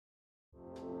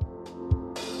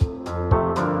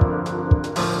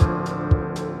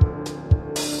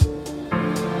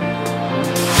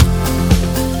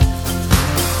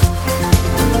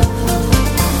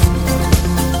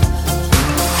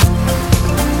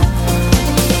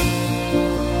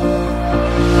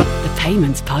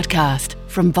Payments Podcast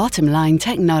from Bottomline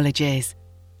Technologies.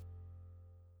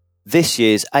 This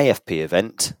year's AFP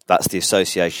event, that's the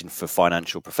Association for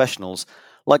Financial Professionals,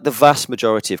 like the vast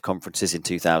majority of conferences in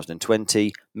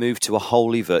 2020, moved to a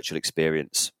wholly virtual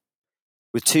experience.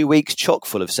 With 2 weeks chock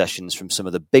full of sessions from some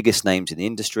of the biggest names in the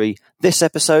industry, this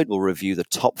episode will review the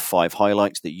top 5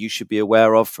 highlights that you should be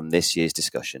aware of from this year's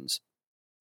discussions.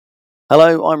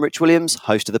 Hello, I'm Rich Williams,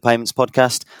 host of the Payments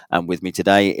Podcast, and with me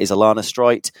today is Alana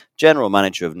Streit, General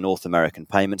Manager of North American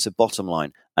Payments at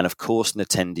Bottomline, and of course an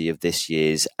attendee of this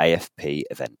year's AFP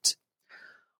event.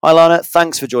 Hi Alana,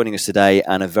 thanks for joining us today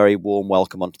and a very warm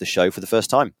welcome onto the show for the first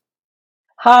time.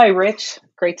 Hi Rich,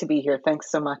 great to be here. Thanks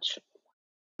so much.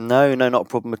 No, not a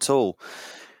problem at all.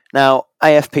 Now,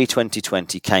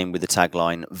 AFP2020 came with the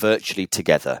tagline, Virtually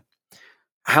Together.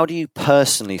 How do you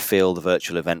personally feel the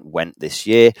virtual event went this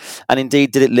year? And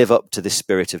indeed, did it live up to this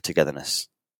spirit of togetherness?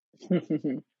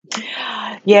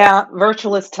 Yeah,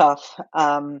 virtual is tough.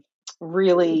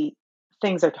 Really,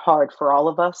 things are hard for all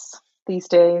of us these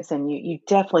days, and you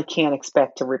definitely can't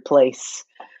expect to replace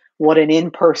what an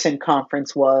in-person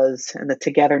conference was and the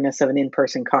togetherness of an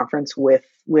in-person conference with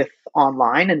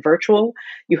online and virtual.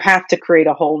 You have to create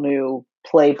a whole new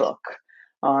playbook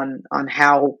on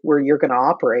where you're going to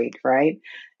operate, right?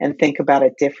 And think about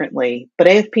it differently. But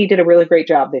AFP did a really great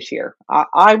job this year.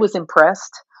 I was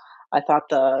impressed. I thought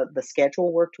the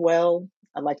schedule worked well.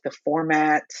 I liked the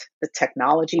format. The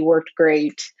technology worked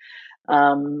great.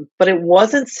 But it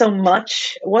wasn't so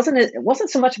much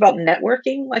about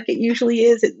networking like it usually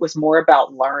is. It was more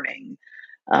about learning.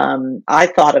 I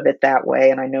thought of it that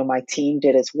way, and I know my team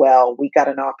did as well. We got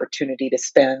an opportunity to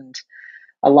spend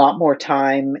a lot more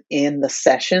time in the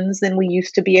sessions than we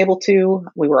used to be able to.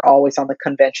 We were always on the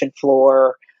convention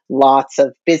floor, lots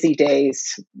of busy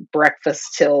days,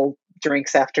 breakfast till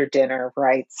drinks after dinner,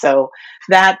 right? So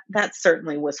that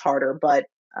certainly was harder, but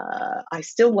I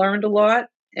still learned a lot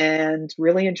and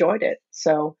really enjoyed it.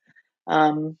 So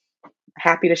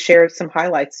happy to share some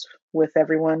highlights with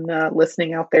everyone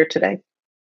listening out there today.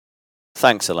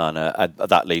 Thanks, Alana.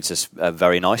 That leads us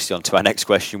very nicely on to our next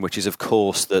question, which is, of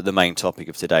course, the main topic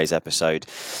of today's episode.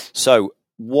 So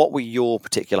what were your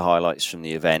particular highlights from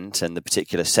the event and the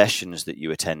particular sessions that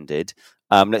you attended?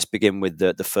 Let's begin with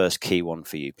the first key one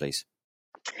for you, please.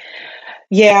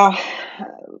 Yeah,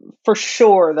 for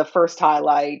sure. The first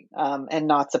highlight, and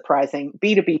not surprising,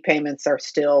 B2B payments are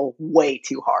still way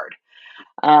too hard.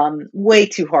 Way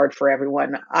too hard for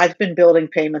everyone. I've been building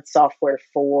payment software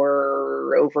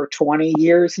for over 20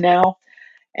 years now,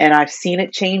 and I've seen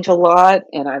it change a lot,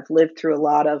 and I've lived through a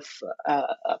lot of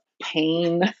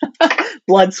pain,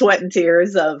 blood, sweat, and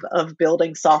tears of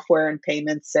building software and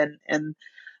payments and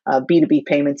B2B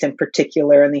payments in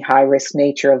particular, and the high risk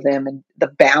nature of them, and the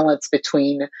balance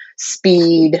between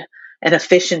speed and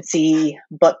efficiency,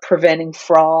 but preventing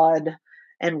fraud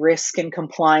and risk and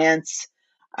compliance.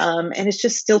 And it's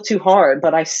just still too hard.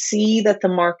 But I see that the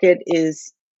market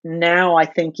is now, I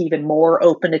think, even more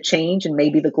open to change, and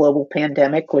maybe the global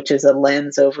pandemic, which is a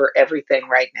lens over everything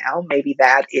right now, maybe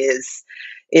that is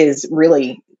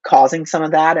really causing some of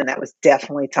that. And that was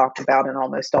definitely talked about in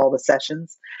almost all the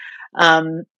sessions.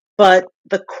 But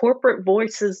the corporate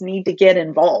voices need to get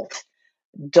involved.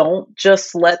 Don't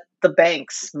just let the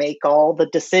banks make all the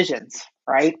decisions,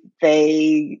 right?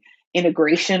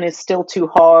 Integration is still too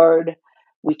hard.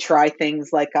 We try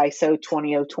things like ISO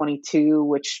 20022,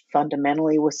 which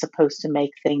fundamentally was supposed to make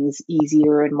things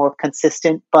easier and more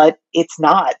consistent, but it's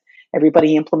not.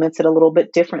 Everybody implements it a little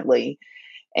bit differently.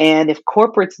 And if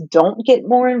corporates don't get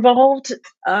more involved,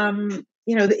 they're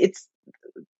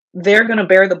going to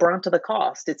bear the brunt of the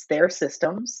cost. It's their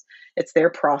systems, it's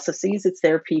their processes, it's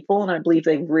their people, and I believe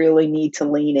they really need to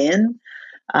lean in.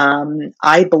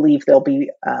 I believe they'll be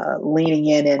leaning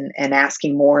in and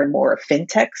asking more and more of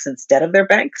fintechs instead of their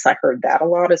banks. I heard that a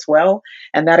lot as well,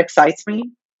 and that excites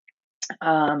me.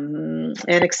 And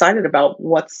excited about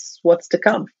what's to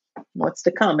come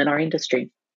in our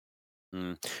industry.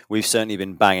 We've certainly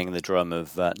been banging the drum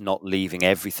of not leaving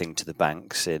everything to the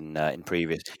banks in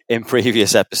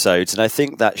previous episodes, and I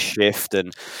think that shift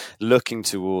and looking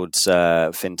towards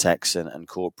fintechs and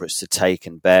corporates to take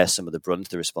and bear some of the brunt of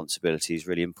the responsibility is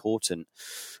really important.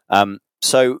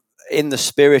 So, in the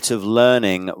spirit of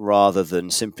learning rather than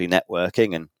simply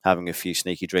networking and having a few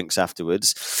sneaky drinks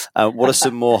afterwards, what are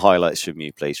some more highlights from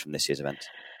you, please, from this year's event?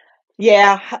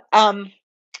 Yeah.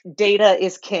 Data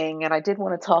is king, and I did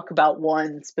want to talk about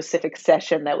one specific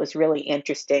session that was really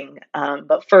interesting.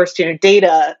 But first,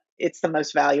 data, it's the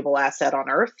most valuable asset on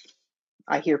earth.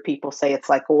 I hear people say it's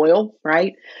like oil,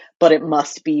 right? But it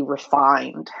must be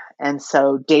refined. And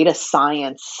so data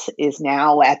science is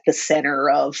now at the center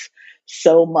of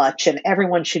so much, and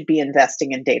everyone should be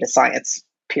investing in data science,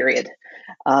 period.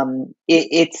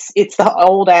 It's the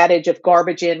old adage of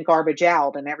garbage in, garbage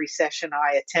out. And every session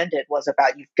I attended was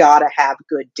about, you've got to have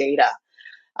good data.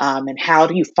 And how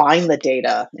do you find the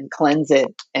data and cleanse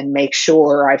it and make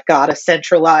sure I've got a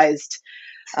centralized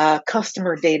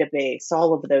customer database,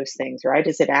 all of those things, right?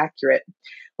 Is it accurate?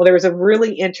 Well, there was a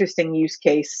really interesting use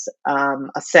case,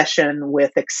 a session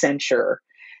with Accenture.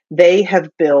 They have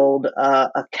built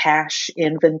a cash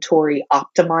inventory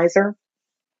optimizer,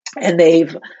 and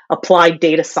they've applied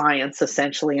data science,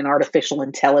 essentially, and artificial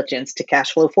intelligence to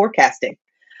cash flow forecasting.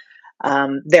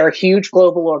 They're a huge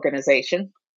global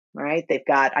organization, right?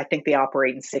 I think they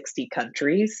operate in 60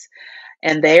 countries.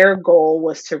 And their goal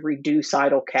was to reduce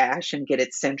idle cash and get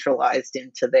it centralized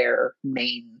into their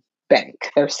main bank,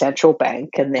 their central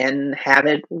bank, and then have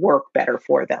it work better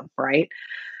for them, right?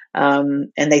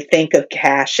 And they think of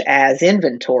cash as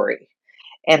inventory.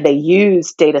 And they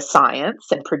use data science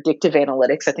and predictive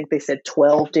analytics. I think they said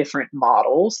 12 different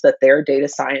models that their data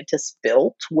scientists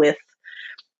built with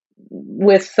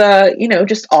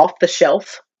just off the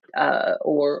shelf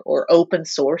or open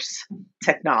source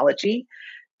technology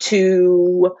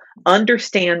to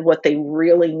understand what they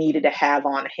really needed to have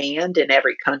on hand in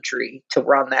every country to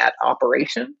run that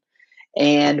operation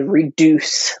and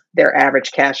reduce their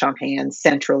average cash on hand,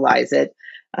 centralize it,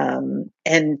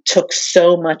 and took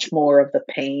so much more of the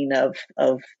pain of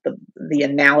the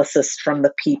analysis from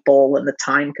the people and the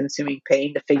time-consuming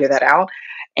pain to figure that out,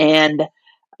 and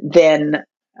then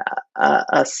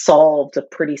solved a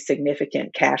pretty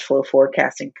significant cash flow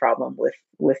forecasting problem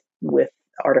with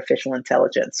artificial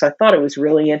intelligence. So I thought it was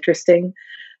really interesting.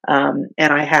 And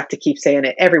I have to keep saying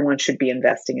it, everyone should be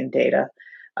investing in data,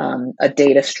 a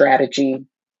data strategy,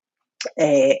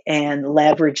 and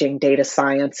leveraging data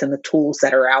science and the tools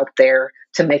that are out there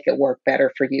to make it work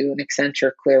better for you. And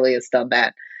Accenture clearly has done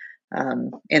that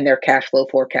in their cash flow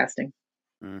forecasting.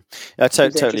 I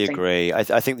totally agree. I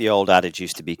think the old adage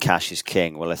used to be cash is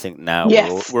king. Well, I think now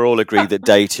yes. we're all agreed that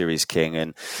data is king,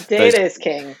 and data is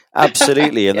king.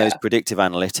 Absolutely, and those predictive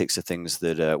analytics are things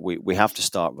that we have to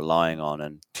start relying on,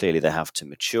 and clearly they have to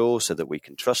mature so that we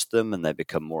can trust them and they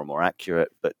become more and more accurate.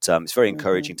 But it's very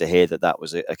encouraging to hear that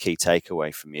was a key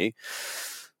takeaway from you.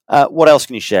 What else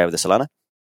can you share with us, Alana?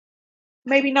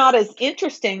 Maybe not as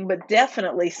interesting, but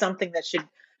definitely something that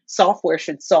software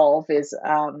should solve is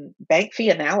bank fee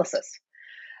analysis.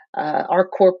 Our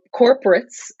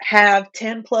corporates have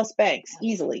 10 plus banks,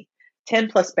 easily 10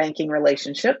 plus banking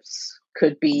relationships,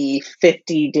 could be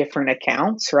 50 different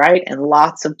accounts, right? And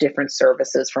lots of different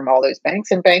services from all those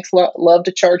banks. And banks love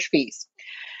to charge fees.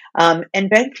 And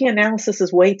bank fee analysis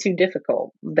is way too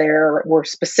difficult. There were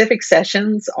specific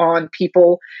sessions on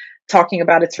people talking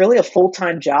about it's really a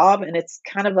full-time job, and it's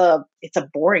kind of it's a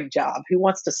boring job. Who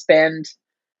wants to spend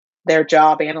their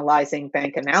job analyzing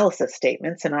bank analysis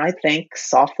statements? And I think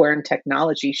software and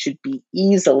technology should be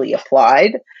easily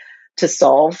applied to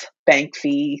solve bank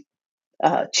fee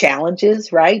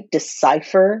challenges, right?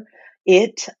 Decipher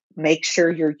it, make sure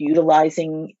you're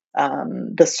utilizing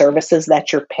the services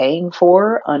that you're paying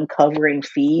for, uncovering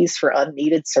fees for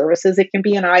unneeded services. It can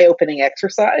be an eye-opening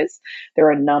exercise. There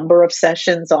are a number of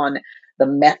sessions on the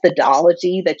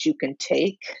methodology that you can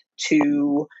take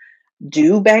to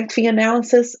do bank fee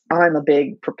analysis. I'm a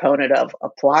big proponent of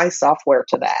apply software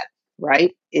to that,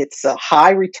 right? It's a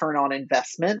high return on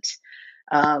investment.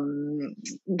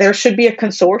 There should be a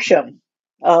consortium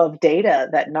of data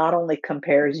that not only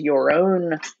compares your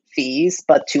own fees,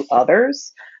 but to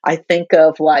others. I think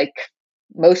of, like,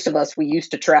 most of us, we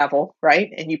used to travel, right?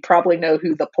 And you probably know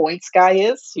who the points guy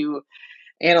is, who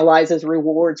analyzes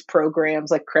rewards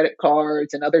programs like credit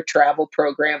cards and other travel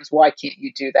programs. Why can't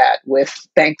you do that with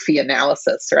bank fee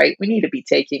analysis, right? We need to be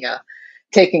taking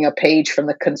a page from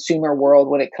the consumer world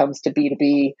when it comes to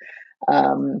B2B,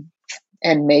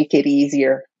 and make it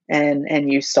easier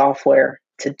and use software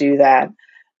to do that.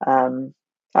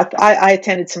 I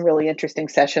attended some really interesting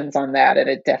sessions on that, and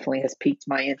it definitely has piqued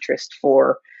my interest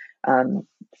for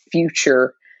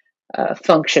future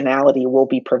functionality we'll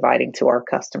be providing to our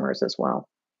customers as well.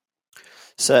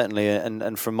 Certainly,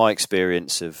 and from my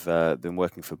experience of been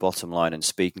working for Bottomline and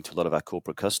speaking to a lot of our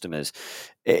corporate customers,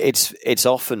 it's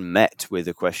often met with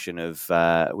a question of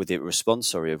with the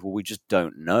response, of, well, we just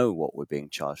don't know what we're being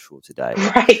charged for today,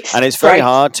 right? And it's very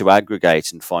hard to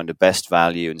aggregate and find a best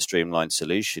value and streamlined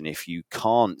solution if you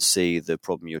can't see the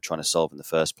problem you're trying to solve in the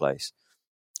first place.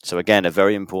 So again, a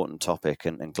very important topic,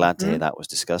 and glad to hear that was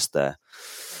discussed there.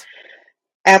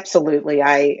 Absolutely,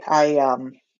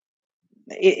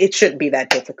 it shouldn't be that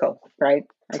difficult, right?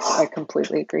 I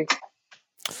completely agree.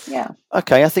 Yeah.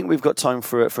 Okay, I think we've got time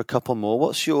for a couple more.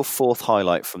 What's your fourth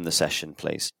highlight from the session,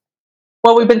 please?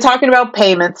 Well, we've been talking about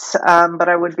payments, but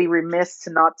I would be remiss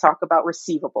to not talk about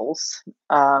receivables.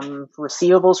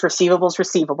 Receivables.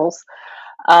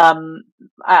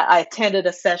 I attended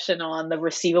a session on the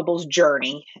receivables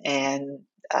journey, and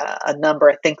I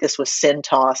think this was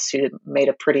Cintas, who made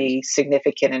a pretty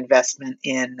significant investment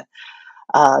in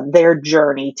their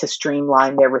journey to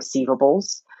streamline their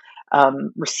receivables.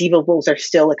 Receivables are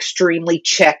still extremely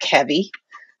check heavy,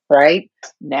 right?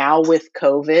 Now with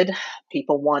COVID,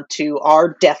 people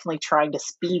are definitely trying to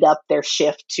speed up their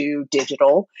shift to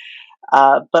digital.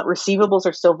 But receivables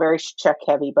are still very check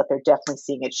heavy, but they're definitely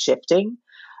seeing it shifting,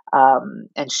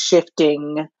 and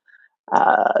shifting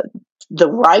the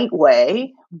right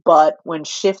way. But when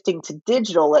shifting to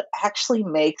digital, it actually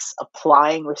makes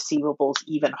applying receivables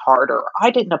even harder. I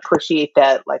didn't appreciate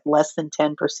that like less than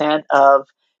 10% of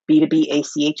B2B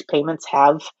ACH payments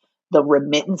have the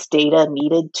remittance data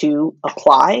needed to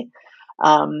apply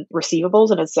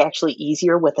receivables, and it's actually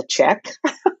easier with a check,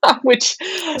 which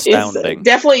is Astounding.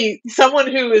 definitely someone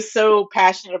who is so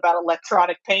passionate about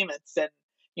electronic payments. And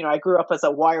I grew up as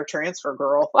a wire transfer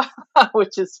girl,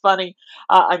 which is funny.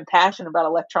 I'm passionate about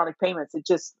electronic payments.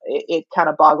 It kind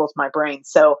of boggles my brain.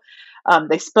 So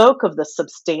they spoke of the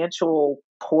substantial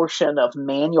portion of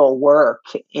manual work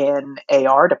in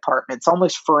AR departments,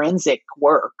 almost forensic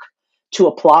work, to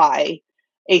apply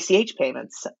ACH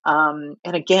payments. And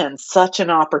again, such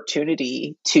an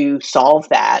opportunity to solve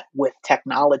that with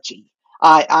technology.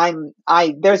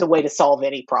 There's a way to solve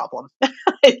any problem.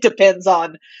 It depends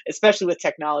on, especially with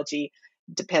technology,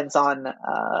 depends on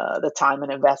the time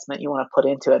and investment you want to put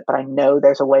into it. But I know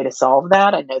there's a way to solve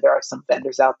that. I know there are some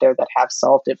vendors out there that have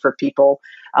solved it for people.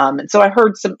 And so I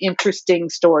heard some interesting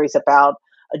stories about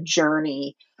a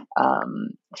journey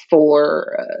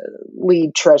for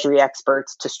lead treasury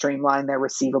experts to streamline their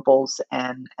receivables.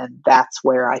 And that's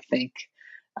where I think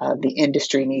the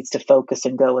industry needs to focus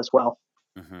and go as well.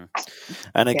 Mm-hmm.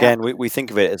 And again, we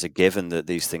think of it as a given that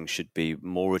these things should be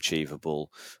more achievable,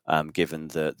 given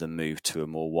the move to a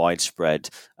more widespread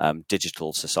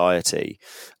digital society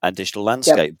and digital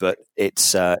landscape. Yep. But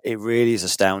it really is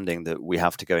astounding that we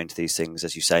have to go into these things,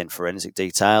 as you say, in forensic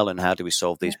detail. And how do we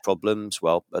solve these problems?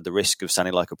 Well, at the risk of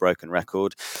sounding like a broken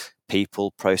record,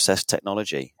 people, process,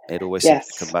 technology. It always seems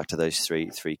to come back to those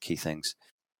three key things.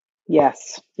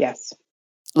 Yes.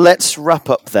 Let's wrap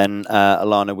up then,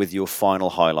 Alana, with your final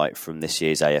highlight from this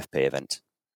year's AFP event.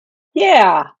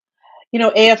 Yeah.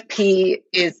 AFP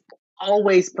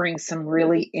always brings some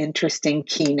really interesting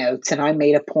keynotes, and I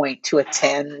made a point to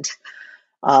attend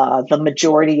the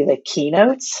majority of the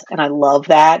keynotes, and I love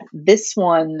that. This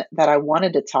one that I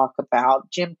wanted to talk about,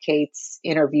 Jim Cates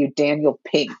interviewed Daniel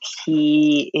Pink.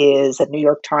 He is a New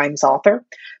York Times author,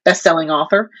 best-selling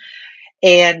author.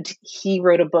 And he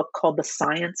wrote a book called The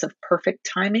Science of Perfect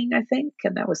Timing, I think,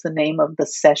 and that was the name of the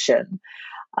session.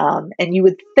 And you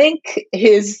would think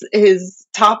his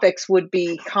topics would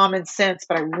be common sense,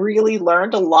 but I really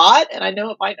learned a lot. And I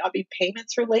know it might not be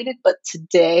payments related, but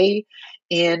today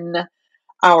in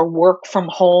our work from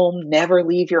home, never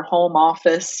leave your home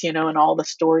office, and all the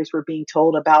stories we're being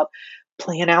told about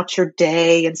plan out your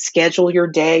day and schedule your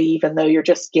day, even though you're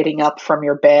just getting up from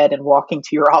your bed and walking to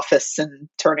your office and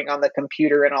turning on the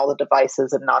computer and all the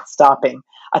devices and not stopping.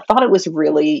 I thought it was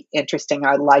really interesting.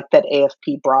 I like that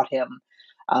AFP brought him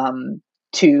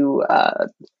to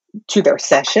their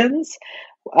sessions.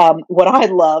 What I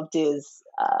loved is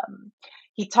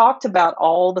he talked about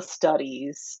all the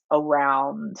studies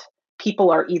around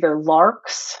people are either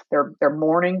larks, they're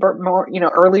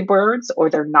early birds,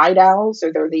 or they're night owls,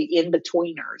 or they're the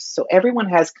in-betweeners. So everyone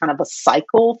has kind of a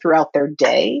cycle throughout their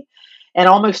day. And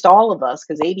almost all of us,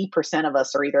 because 80% of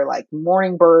us are either like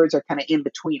morning birds or kind of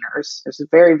in-betweeners. There's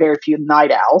very, very few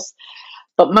night owls.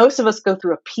 But most of us go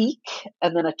through a peak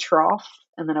and then a trough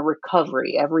and then a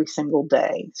recovery every single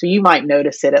day. So you might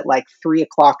notice it at like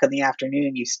 3:00 in the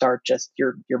afternoon. You start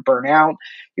you're burnout.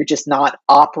 You're just not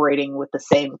operating with the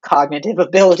same cognitive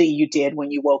ability you did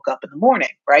when you woke up in the morning,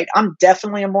 right? I'm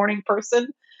definitely a morning person.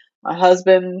 My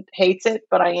husband hates it,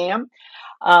 but I am.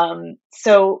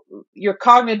 So your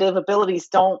cognitive abilities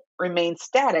don't remain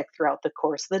static throughout the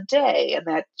course of the day. And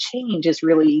that change is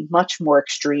really much more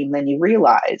extreme than you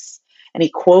realize. And he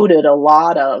quoted a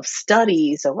lot of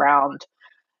studies around,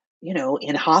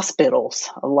 in hospitals.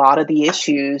 A lot of the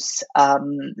issues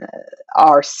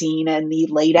are seen in the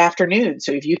late afternoon.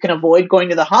 So if you can avoid going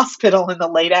to the hospital in the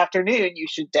late afternoon, you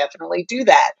should definitely do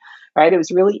that, right? It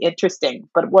was really interesting.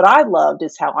 But what I loved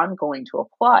is how I'm going to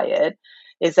apply it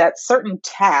is that certain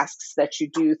tasks that you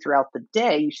do throughout the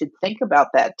day, you should think about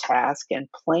that task and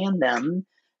plan them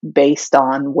based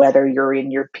on whether you're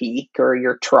in your peak or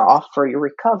your trough or your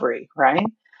recovery, right?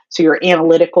 So your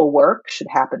analytical work should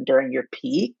happen during your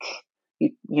peak.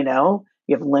 You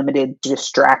have limited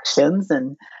distractions,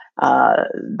 and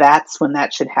that's when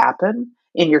that should happen.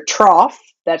 In your trough,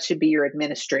 that should be your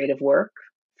administrative work.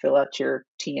 Fill out your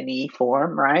T&E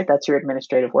form, right? That's your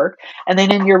administrative work. And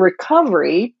then in your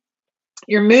recovery,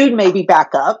 your mood may be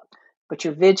back up, but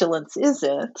your vigilance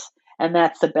isn't. And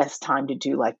that's the best time to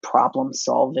do like problem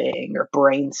solving or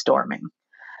brainstorming.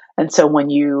 And so when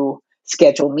you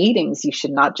schedule meetings, you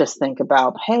should not just think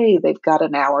about, hey, they've got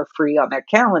an hour free on their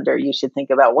calendar. You should think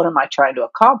about, what am I trying to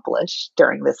accomplish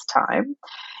during this time?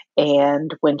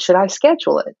 And when should I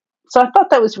schedule it? So I thought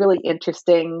that was really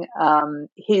interesting.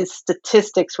 His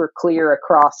statistics were clear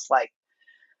across, like,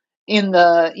 in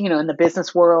the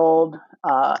business world,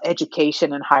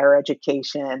 education and higher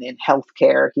education, in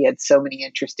healthcare. He had so many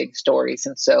interesting stories.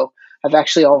 And so I've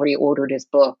actually already ordered his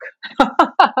book.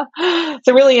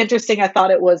 So really interesting. I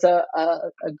thought it was a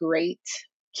great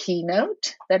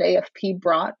keynote that AFP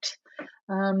brought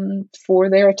for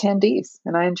their attendees.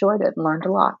 And I enjoyed it and learned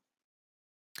a lot.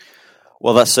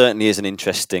 Well, that certainly is an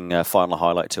interesting final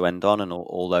highlight to end on, and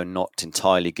although not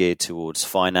entirely geared towards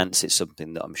finance, it's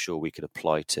something that I'm sure we could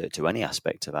apply to any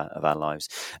aspect of our lives.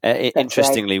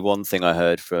 Interestingly, right. One thing I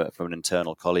heard from an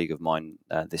internal colleague of mine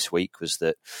this week was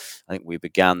that I think we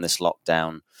began this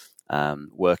lockdown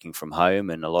working from home,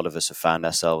 and a lot of us have found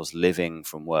ourselves living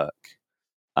from work.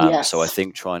 Yes. So I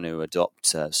think trying to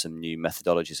adopt some new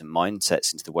methodologies and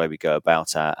mindsets into the way we go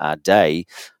about our day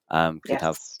could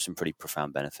have some pretty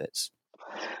profound benefits.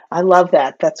 I love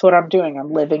that. That's what I'm doing.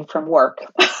 I'm living from work.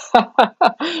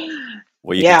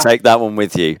 Well, you can take that one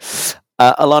with you.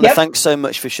 Alana, thanks so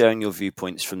much for sharing your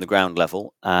viewpoints from the ground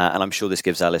level. And I'm sure this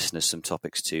gives our listeners some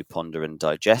topics to ponder and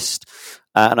digest.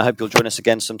 And I hope you'll join us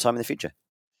again sometime in the future.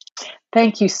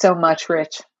 Thank you so much,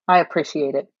 Rich. I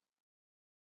appreciate it.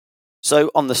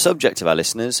 So on the subject of our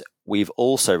listeners, we've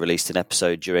also released an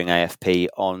episode during AFP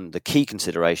on the key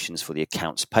considerations for the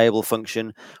accounts payable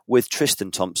function with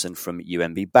Tristan Thompson from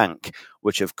UMB Bank,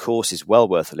 which of course is well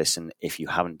worth a listen if you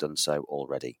haven't done so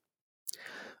already.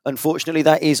 Unfortunately,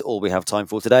 that is all we have time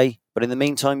for today, but in the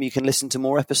meantime, you can listen to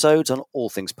more episodes on all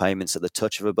things payments at the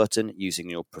touch of a button using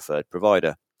your preferred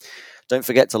provider. Don't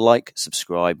forget to like,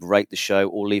 subscribe, rate the show,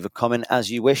 or leave a comment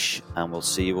as you wish, and we'll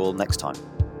see you all next time.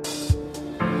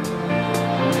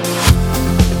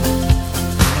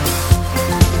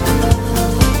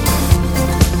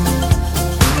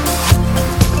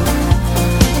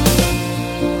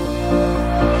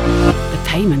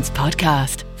 Payments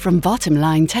Podcast from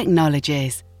Bottomline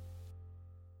Technologies.